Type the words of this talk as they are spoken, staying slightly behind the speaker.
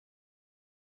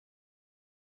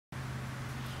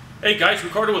Hey guys,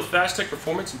 Ricardo with Phastek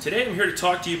Performance, and today I'm here to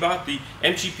talk to you about the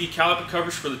MGP Caliper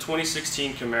covers for the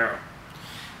 2016 Camaro.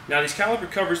 Now these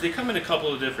caliper covers, they come in a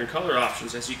couple of different color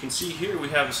options. As you can see here, we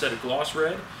have a set of gloss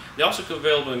red. They also come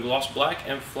available in gloss black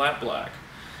and flat black.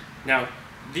 Now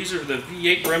these are the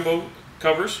V8 Brembo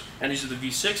covers, and these are the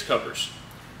V6 covers.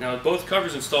 Now both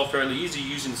covers install fairly easy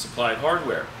using the supplied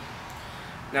hardware.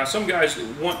 Now some guys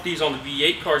want these on the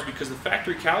V8 cars because the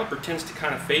factory caliper tends to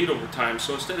kind of fade over time,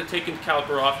 so instead of taking the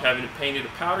caliper off, having it painted or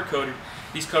powder coated,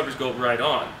 these covers go right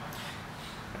on.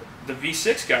 The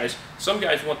V6 guys, some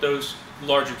guys want those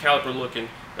larger caliper looking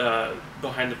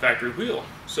behind the factory wheel.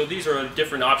 So these are a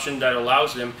different option that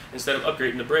allows them, instead of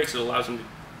upgrading the brakes, it allows them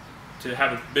to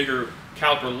have a bigger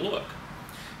caliper look.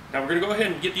 Now we're going to go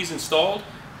ahead and get these installed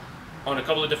on a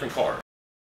couple of different cars.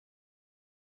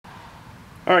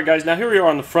 Alright guys, now here we are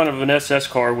on the front of an SS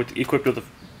car equipped with the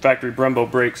factory Brembo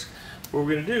brakes. What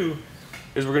we're going to do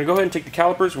is we're going to go ahead and take the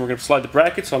calipers and we're going to slide the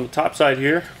brackets on the top side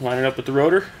here, line it up with the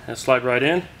rotor, and slide right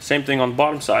in. Same thing on the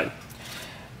bottom side.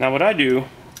 Now what I do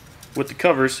with the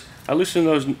covers, I loosen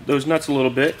those nuts a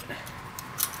little bit,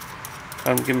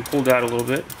 I'm get them pulled out a little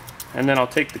bit, and then I'll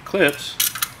take the clips,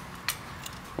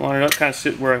 line it up, kind of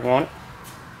sit where I want it.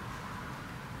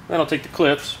 Then I'll take the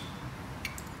clips,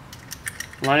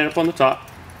 line it up on the top,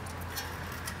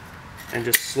 and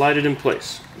just slide it in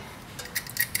place.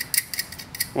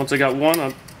 Once I got one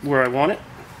where I want it,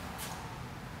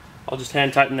 I'll just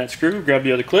hand tighten that screw, grab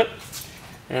the other clip,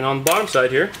 and on the bottom side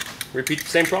here, repeat the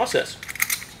same process.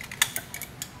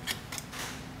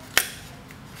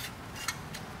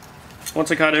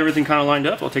 Once I got everything kind of lined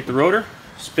up, I'll take the rotor,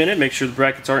 spin it, make sure the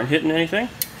brackets aren't hitting anything,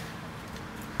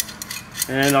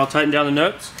 and I'll tighten down the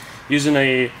nuts using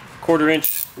a 1/4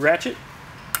 inch ratchet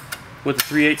with a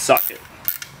 3/8 socket.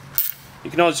 You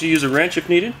can also use a wrench if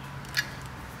needed.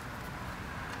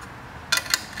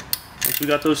 Once we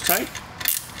got those tight,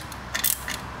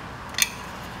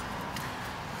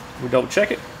 we double check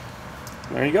it.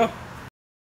 There you go.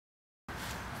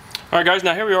 Alright guys,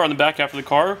 now here we are on the back half of the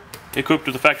car, equipped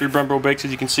with the factory Brembo brakes,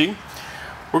 as you can see.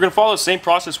 We're going to follow the same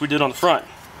process we did on the front.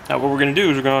 Now what we're going to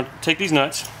do is we're going to take these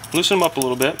nuts, loosen them up a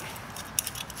little bit.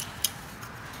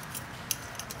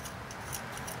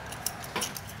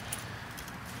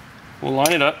 We'll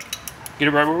line it up, get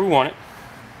it right where we want it.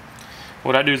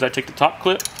 What I do is I take the top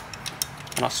clip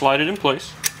and I'll slide it in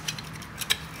place.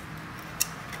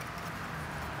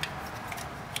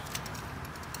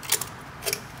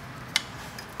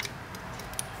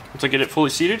 Once I get it fully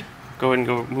seated, go ahead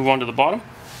and move on to the bottom.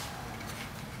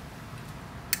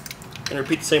 And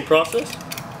repeat the same process.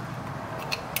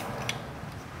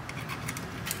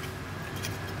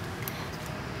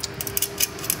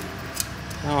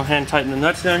 I'll hand tighten the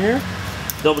nuts down here,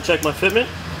 double check my fitment.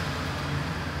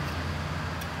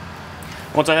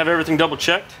 Once I have everything double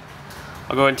checked,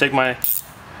 I'll go ahead and take my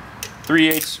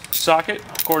 3/8 socket,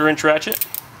 1/4 inch ratchet,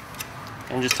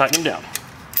 and just tighten them down.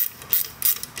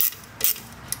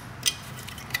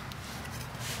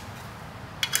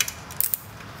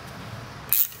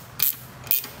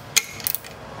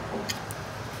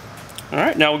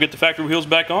 Alright, now we'll get the factory wheels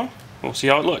back on, and we'll see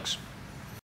how it looks.